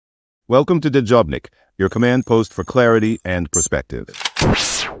Welcome to Dejobnik, your command post for clarity and perspective.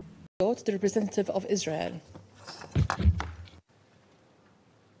 The representative of Israel.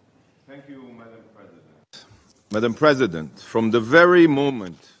 Thank you, Madam President. Madam President, from the very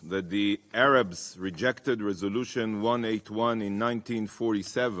moment that the Arabs rejected Resolution 181 in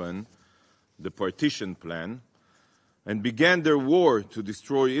 1947, the Partition Plan, and began their war to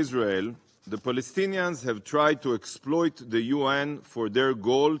destroy Israel, the Palestinians have tried to exploit the UN for their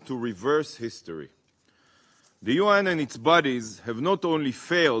goal to reverse history. The UN and its bodies have not only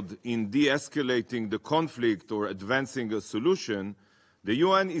failed in de-escalating the conflict or advancing a solution, the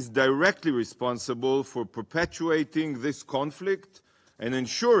UN is directly responsible for perpetuating this conflict and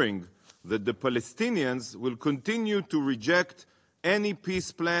ensuring that the Palestinians will continue to reject any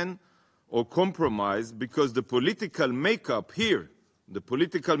peace plan or compromise because the political makeup here, the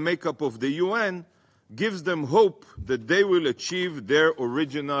political makeup of the UN, gives them hope that they will achieve their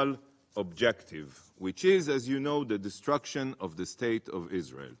original objective, which is, as you know, the destruction of the state of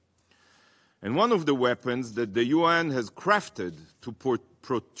Israel. And one of the weapons that the UN has crafted to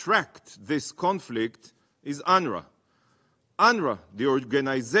protract this conflict is UNRWA. UNRWA, the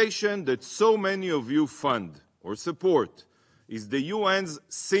organization that so many of you fund or support, is the UN's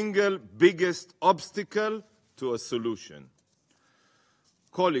single biggest obstacle to a solution.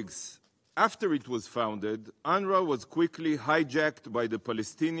 Colleagues, after it was founded, UNRWA was quickly hijacked by the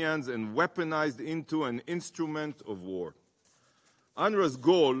Palestinians and weaponized into an instrument of war. UNRWA's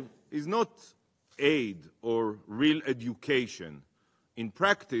goal is not aid or real education. In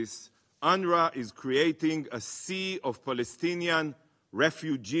practice, UNRWA is creating a sea of Palestinian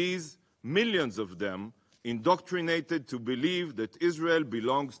refugees, millions of them, indoctrinated to believe that Israel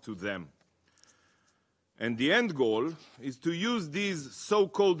belongs to them. And the end goal is to use these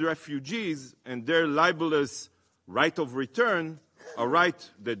so-called refugees and their libelous right of return, a right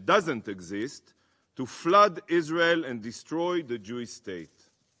that doesn't exist, to flood Israel and destroy the Jewish state.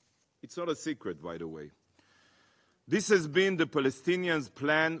 It's not a secret, by the way. This has been the Palestinians'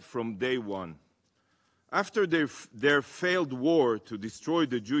 plan from day one. After their failed war to destroy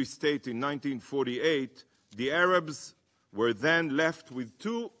the Jewish state in 1948, the Arabs were then left with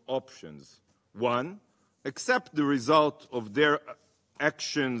two options. One, accept the result of their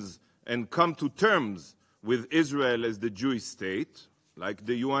actions and come to terms with Israel as the Jewish state, like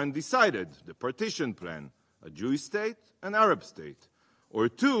the UN decided, the Partition Plan, a Jewish state, an Arab state. Or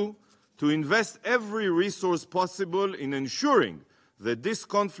two, to invest every resource possible in ensuring that this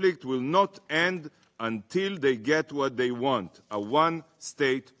conflict will not end until they get what they want, a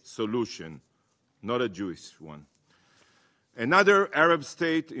one-state solution, not a Jewish one. Another Arab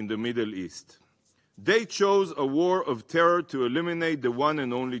state in the Middle East. They chose a war of terror to eliminate the one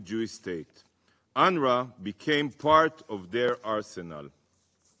and only Jewish state. UNRWA became part of their arsenal.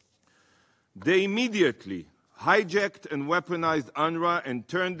 They immediately hijacked and weaponized UNRWA and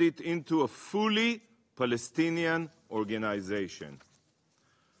turned it into a fully Palestinian organization.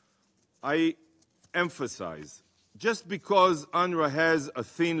 I emphasize, just because UNRWA has a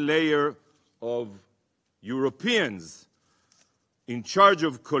thin layer of Europeans in charge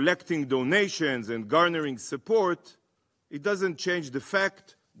of collecting donations and garnering support, it doesn't change the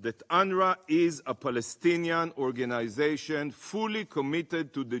fact that UNRWA is a Palestinian organization fully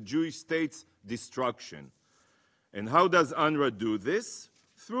committed to the Jewish state's destruction. And how does UNRWA do this?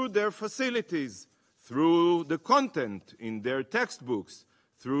 Through their facilities, through the content in their textbooks,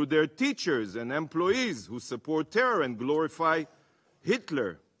 through their teachers and employees who support terror and glorify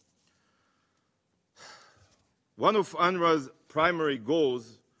Hitler. One of UNRWA's primary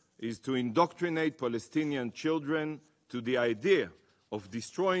goals is to indoctrinate Palestinian children to the idea of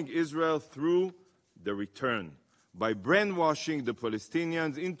destroying Israel through the return, by brainwashing the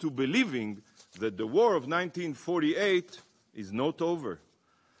Palestinians into believing that the war of 1948 is not over,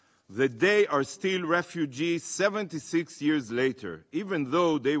 that they are still refugees 76 years later, even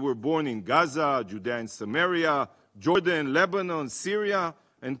though they were born in Gaza, Judea and Samaria, Jordan, Lebanon, Syria,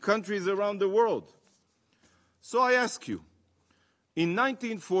 and countries around the world. So I ask you, in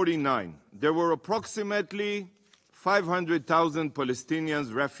 1949, there were approximately 500,000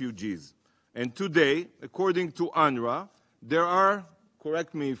 Palestinians refugees. And today, according to UNRWA, there are,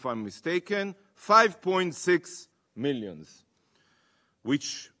 correct me if I'm mistaken, 5.6 million.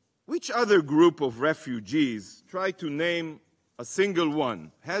 Which other group of refugees, try to name a single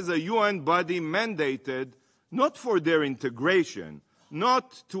one, has a UN body mandated not for their integration,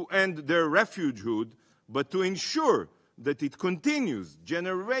 not to end their refugehood, but to ensure that it continues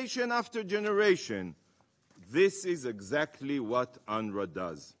generation after generation? This is exactly what UNRWA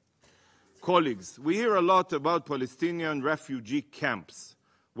does. Colleagues, we hear a lot about Palestinian refugee camps.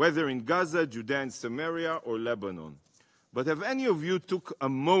 whether in Gaza, Judea and Samaria, or Lebanon. But have any of you took a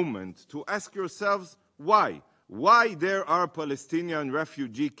moment to ask yourselves why? Why there are Palestinian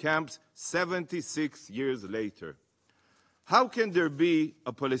refugee camps 76 years later? How can there be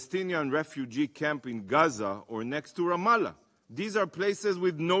a Palestinian refugee camp in Gaza or next to Ramallah? These are places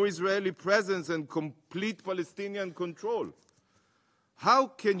with no Israeli presence and complete Palestinian control. How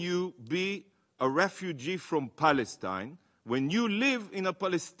can you be a refugee from Palestine when you live in a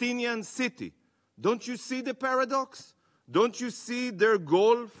Palestinian city? Don't you see the paradox? Don't you see their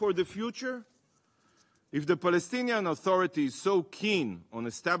goal for the future? If the Palestinian Authority is so keen on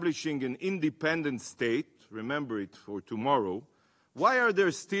establishing an independent state, remember it for tomorrow, why are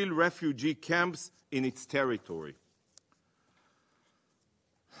there still refugee camps in its territory?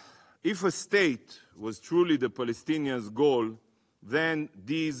 If a state was truly the Palestinians' goal, then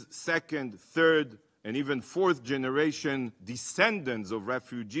these second, third, and even fourth generation descendants of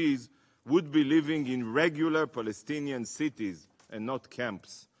refugees would be living in regular Palestinian cities and not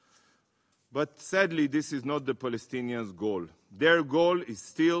camps. But sadly, this is not the Palestinians' goal. Their goal is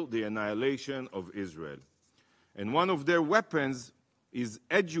still the annihilation of Israel. And one of their weapons is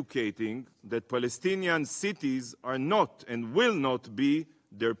educating that Palestinian cities are not and will not be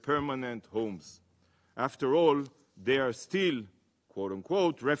their permanent homes. After all, they are still, quote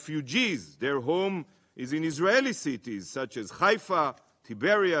unquote, refugees. Their home is in Israeli cities such as Haifa,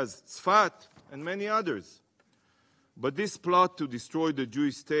 Tiberias, Tzfat, and many others. But this plot to destroy the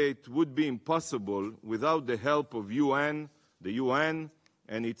Jewish state would be impossible without the help of the UN,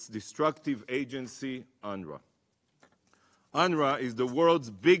 and its destructive agency, UNRWA. UNRWA is the world's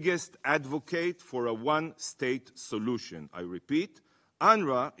biggest advocate for a one-state solution. I repeat,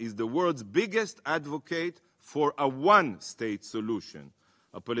 UNRWA is the world's biggest advocate for a one-state solution,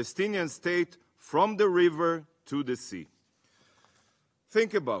 a Palestinian state from the river to the sea.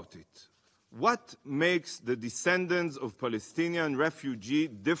 Think about it. What makes the descendants of Palestinian refugees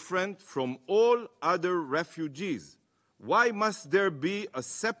different from all other refugees? Why must there be a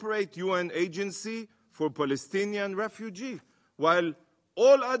separate UN agency for Palestinian refugees, while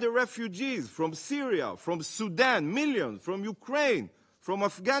all other refugees from Syria, from Sudan, millions, from Ukraine, from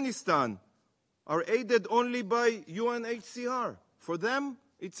Afghanistan, are aided only by UNHCR? For them,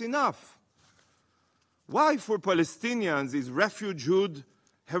 it's enough. Why for Palestinians is refugeehood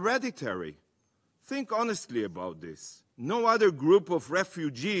hereditary? Think honestly about this. No other group of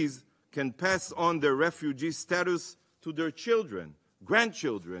refugees can pass on their refugee status to their children,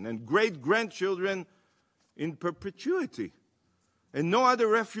 grandchildren, and great-grandchildren in perpetuity. And no other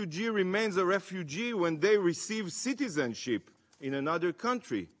refugee remains a refugee when they receive citizenship in another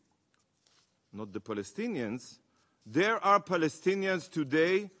country. Not the Palestinians. There are Palestinians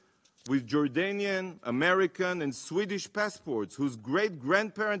today with Jordanian, American, and Swedish passports whose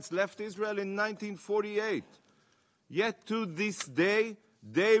great-grandparents left Israel in 1948. Yet to this day,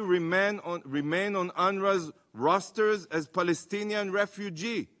 they remain on UNRWA's rosters as Palestinian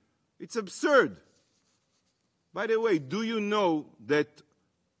refugees. It's absurd. By the way, do you know that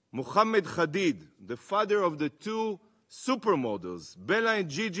Mohammed Hadid, the father of the two supermodels, Bella and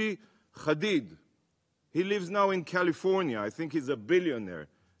Gigi Hadid, he lives now in California. I think he's a billionaire.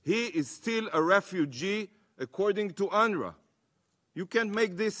 He is still a refugee according to UNRWA. You can't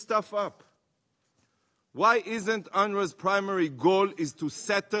make this stuff up. Why isn't UNRWA's primary goal is to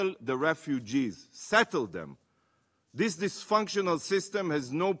settle the refugees? Settle them. This dysfunctional system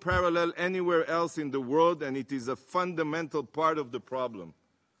has no parallel anywhere else in the world, and it is a fundamental part of the problem.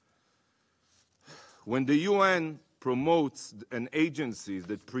 When the UN promotes an agency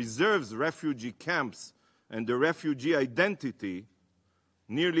that preserves refugee camps and the refugee identity,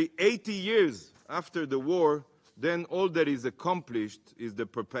 nearly 80 years after the war, then all that is accomplished is the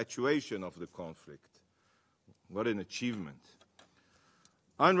perpetuation of the conflict. What an achievement.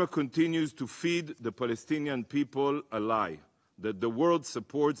 UNRWA continues to feed the Palestinian people a lie, that the world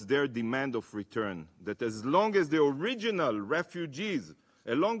supports their demand of return, that as long as the original refugees,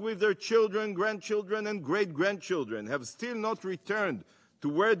 along with their children, grandchildren, and great-grandchildren, have still not returned to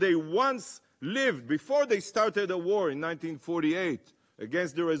where they once lived before they started a war in 1948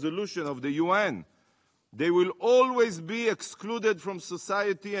 against the resolution of the UN, they will always be excluded from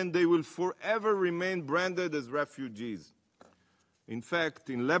society and they will forever remain branded as refugees. In fact,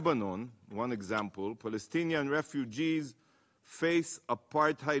 in Lebanon, one example, Palestinian refugees face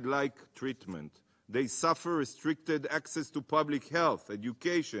apartheid-like treatment. They suffer restricted access to public health,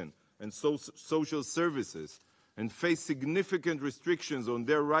 education, and social services, and face significant restrictions on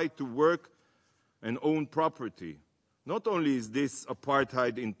their right to work and own property. Not only is this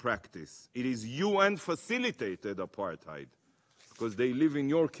apartheid in practice, it is UN-facilitated apartheid. because they live in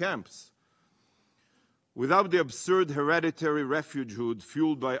your camps. Without the absurd hereditary refugeehood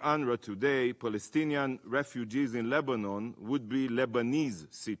fueled by UNRWA today, Palestinian refugees in Lebanon would be Lebanese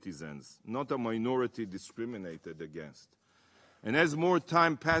citizens, not a minority discriminated against. And as more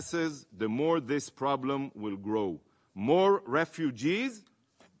time passes, the more this problem will grow. More refugees,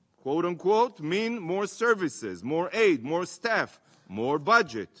 quote unquote, mean more services, more aid, more staff, more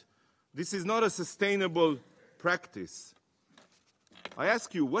budget. This is not a sustainable practice. I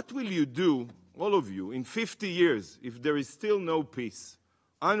ask you, what will you do, all of you, in 50 years if there is still no peace?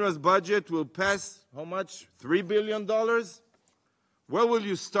 UNRWA's budget will pass, how much? $3 billion? When will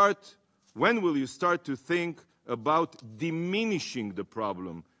you start to think about diminishing the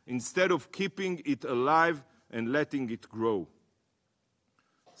problem instead of keeping it alive and letting it grow?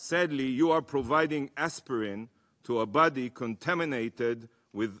 Sadly, you are providing aspirin to a body contaminated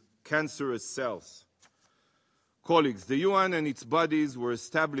with cancerous cells. Colleagues, the UN and its bodies were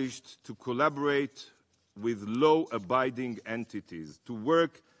established to collaborate with law-abiding entities, to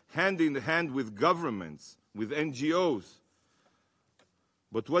work hand in hand with governments, with NGOs.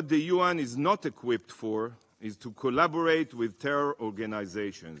 But what the UN is not equipped for is to collaborate with terror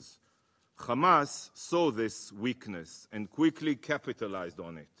organizations. Hamas saw this weakness and quickly capitalized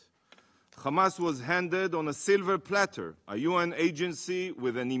on it. Hamas was handed on a silver platter, a UN agency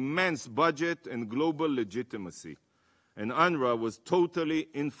with an immense budget and global legitimacy. And UNRWA was totally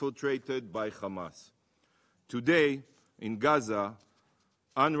infiltrated by Hamas. Today, in Gaza,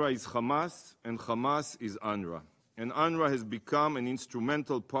 UNRWA is Hamas and Hamas is UNRWA. And UNRWA has become an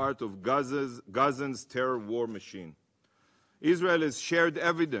instrumental part of Gazans terror war machine. Israel has shared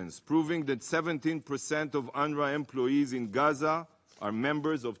evidence proving that 17% of UNRWA employees in Gaza are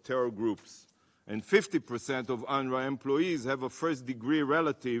members of terror groups, and 50% of UNRWA employees have a first-degree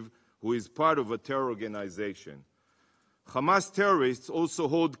relative who is part of a terror organization. Hamas terrorists also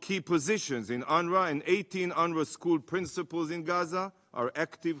hold key positions in UNRWA, and 18 UNRWA school principals in Gaza are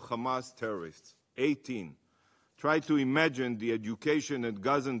active Hamas terrorists. 18. Try to imagine the education that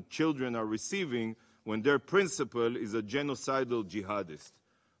Gazan children are receiving when their principal is a genocidal jihadist.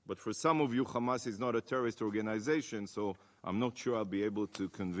 But for some of you, Hamas is not a terrorist organization, so I'm not sure I'll be able to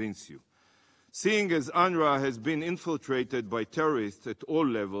convince you. Seeing as UNRWA has been infiltrated by terrorists at all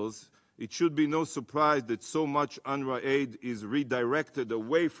levels, it should be no surprise that so much UNRWA aid is redirected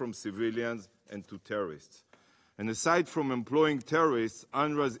away from civilians and to terrorists. And aside from employing terrorists,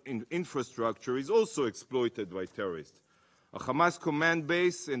 UNRWA's infrastructure is also exploited by terrorists. A Hamas command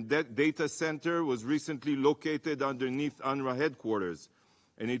base and data center was recently located underneath UNRWA headquarters,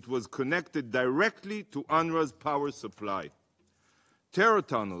 and it was connected directly to UNRWA's power supply. Terror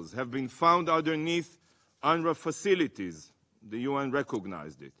tunnels have been found underneath UNRWA facilities. The UN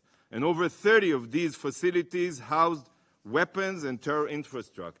recognized it. And over 30 of these facilities housed weapons and terror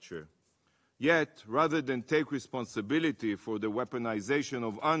infrastructure. Yet, rather than take responsibility for the weaponization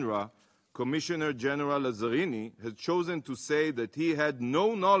of UNRWA, Commissioner General Lazzarini has chosen to say that he had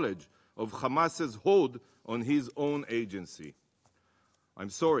no knowledge of Hamas's hold on his own agency. I'm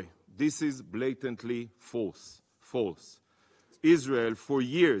sorry, this is blatantly false. Israel, for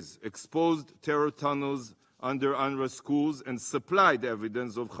years, exposed terror tunnels under UNRWA schools and supplied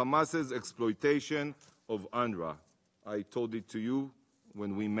evidence of Hamas's exploitation of UNRWA. I told it to you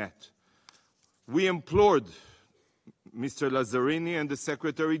when we met. We implored Mr. Lazzarini and the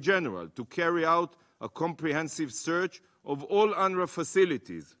Secretary General to carry out a comprehensive search of all UNRWA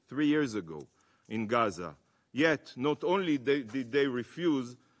facilities 3 years ago in Gaza. Yet, not only did they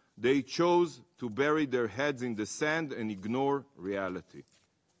refuse, they chose to bury their heads in the sand and ignore reality.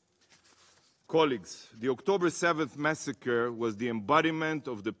 Colleagues, the October 7th massacre was the embodiment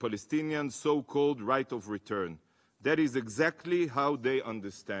of the Palestinian so-called right of return. That is exactly how they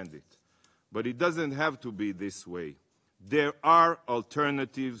understand it. But it doesn't have to be this way. There are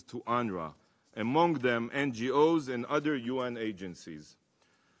alternatives to UNRWA, among them NGOs and other UN agencies.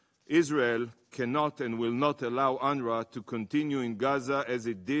 Israel cannot and will not allow UNRWA to continue in Gaza as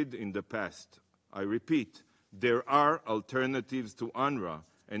it did in the past. I repeat, there are alternatives to UNRWA,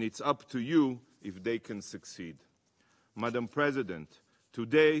 and it's up to you if they can succeed. Madam President,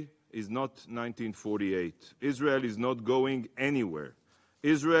 today is not 1948. Israel is not going anywhere.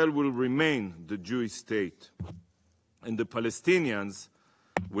 Israel will remain the Jewish state, and the Palestinians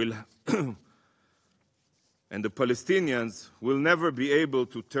will never be able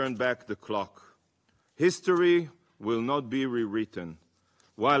to turn back the clock. History will not be rewritten.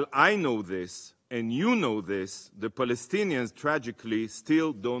 While I know this, and you know this, the Palestinians tragically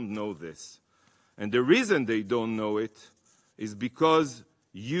still don't know this. And the reason they don't know it is because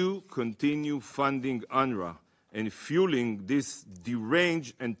you continue funding UNRWA and fueling this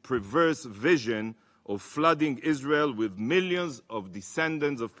deranged and perverse vision of flooding Israel with millions of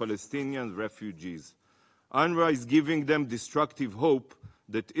descendants of Palestinian refugees. UNRWA is giving them destructive hope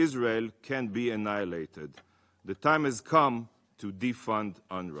that Israel can be annihilated. The time has come to defund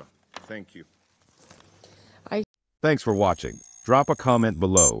UNRWA. Thank you. Thanks for watching. Drop a comment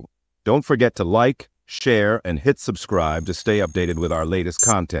below. Don't forget to like, share, and hit subscribe to stay updated with our latest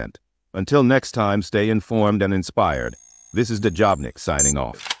content. Until next time, stay informed and inspired. This is Dejobnik signing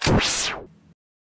off.